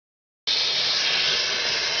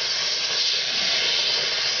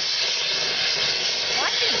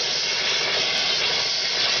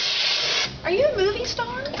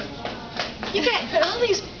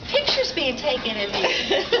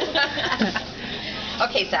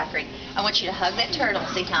Okay, Zachary, I want you to hug that turtle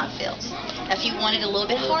and see how it feels. Now, if you want it a little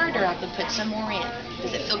bit harder, I can put some more in.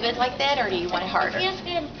 Does it feel good like that, or do you want it harder? It feels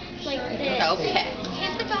good like this. Okay.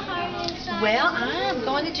 Can you put the heart inside? Well, I'm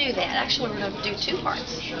going to do that. Actually, we're going to do two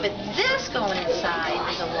parts. But this going inside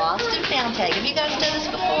is a lost and found tag. Have you guys done this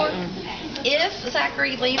before? If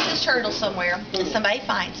Zachary leaves his turtle somewhere and somebody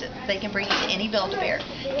finds it, they can bring it to any Build-A-Bear,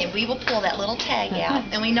 and we will pull that little tag out,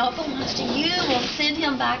 and we know it belongs to you. We'll send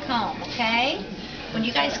him back home, okay? When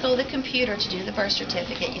you guys go to the computer to do the birth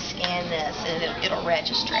certificate, you scan this, and it'll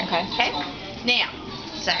register it, okay? Now,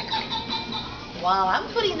 Zachary, while I'm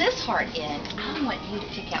putting this heart in, I want you to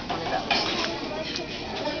pick out one of those.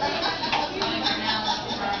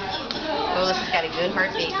 Oh, this has got a good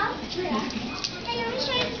heartbeat. Hey, I'm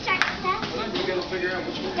trying to start that. You gotta figure out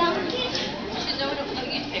which one.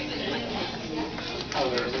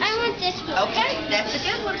 I want this one. Okay, that's a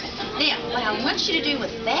good one. Now, what I want you to do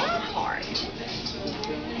with that heart,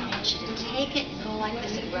 I want you to take it and go like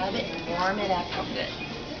this and rub it and warm it up real good.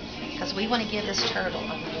 Because we want to give this turtle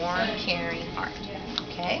a warm, caring heart.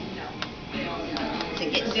 Okay? Is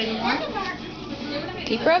it getting good and warm?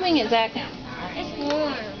 Keep rubbing it, Zach. It's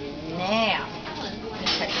warm. Now,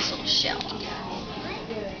 let's cut this little shell off.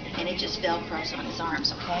 And it just velcros on his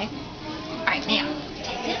arms, okay? Alright, now,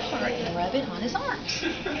 take that heart and rub it on his arms.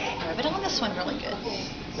 Rub it on this one really good.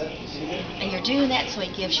 And you're doing that so he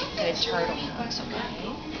gives you good turtle hugs,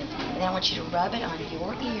 okay? And then I want you to rub it on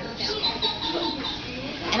your ears.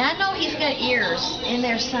 And I know he's got ears in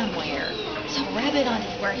there somewhere, so rub it on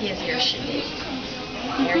where his ears should be.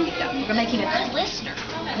 There you go. We're going to make him a good listener.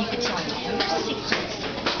 You can tell him your secrets.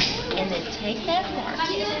 And then take that heart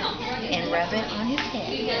and rub it on his head.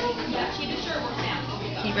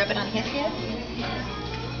 Can you rub it on his head?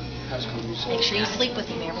 Make sure you sleep with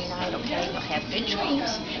him every night, okay? You'll have good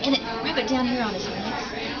dreams. And then rub it down here on his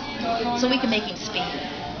legs so we can make him speed.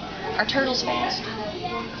 Are turtles fast?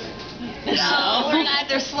 No, we're not.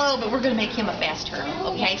 They're slow, but we're going to make him a fast turtle,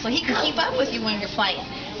 okay? So he can keep up with you when you're playing.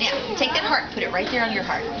 Now, take that heart, put it right there on your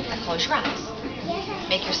heart. Now close your eyes.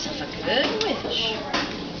 Make yourself a good wish.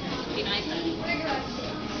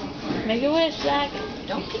 Make a wish, Zach.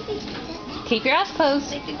 Don't pee. Keep your eyes closed.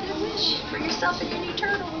 Make a good wish for yourself and your new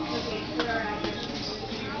turtle.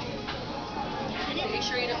 Make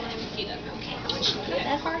sure you don't want him to heat up. Okay, I want you to put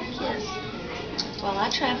that heart a kiss. While I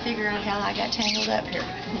try and figure out how I got tangled up here.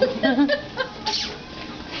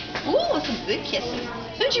 Ooh, some good kisses.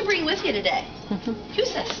 Who'd you bring with you today?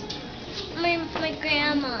 Who's this? My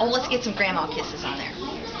grandma. Oh, let's get some grandma kisses on there.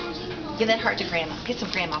 Give that heart to grandma. Get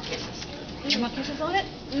some grandma kisses. Grandma kisses on it?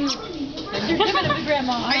 You're giving it to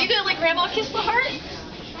grandma. Are you going to let grandma kiss the heart?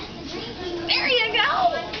 There you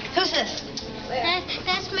go. Who's this?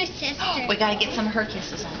 That's my sister. We got to get some of her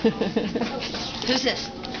kisses on. Who's this?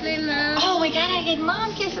 My mom. Oh, we got to get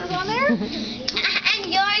mom kisses on there?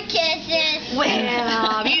 And your kisses.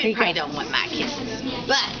 Well, you probably don't want my kisses.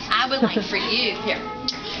 But I would like for you, here,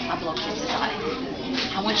 I'll blow kisses on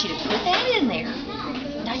it. I want you to put that in there.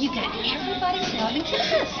 Now you got everybody's love and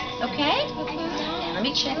kisses, okay? Now let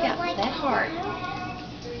me check out that heart.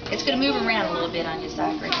 It's going to move around a little bit on you,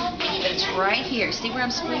 Zachary. But it's right here. See where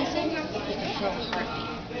I'm squeezing? You can feel the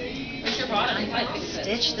heartbeat.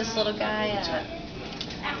 Stitch this little guy up.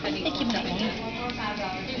 Think you've got a name?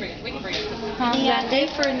 Any idea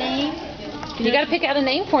for a name? You got to pick out a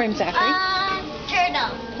name for him, Zachary.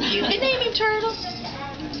 Turtle. You can name him Turtle.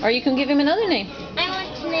 Or you can give him another name. I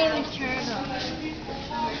want to name him Turtle.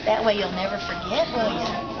 That way you'll never forget, will you?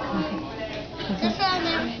 This will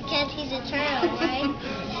never forget he's a turtle, right?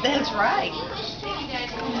 That's right.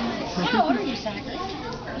 How old are you, Zachary?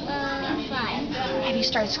 5. Have you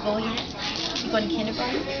started school yet? You going to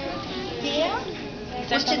kindergarten? Yeah?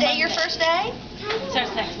 Was today your first day?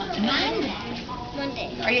 Starts next month. Monday. Monday.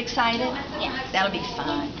 Are you excited? Yeah. That'll be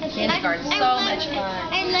fun. Kindergarten's I so live- much fun.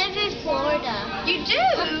 I live in Florida. You do?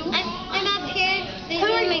 I'm up here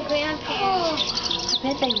visiting my grandparents. I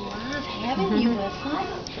bet they love having you with them.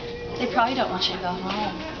 They probably don't want you to go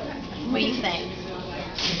home. What do you think?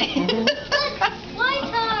 White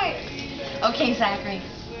heart. Okay, Zachary.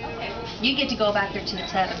 You get to go back there to the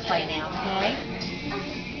tub and play now, okay?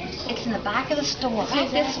 It's in the back of the store, right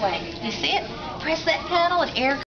this way. You see it? Press that pedal and air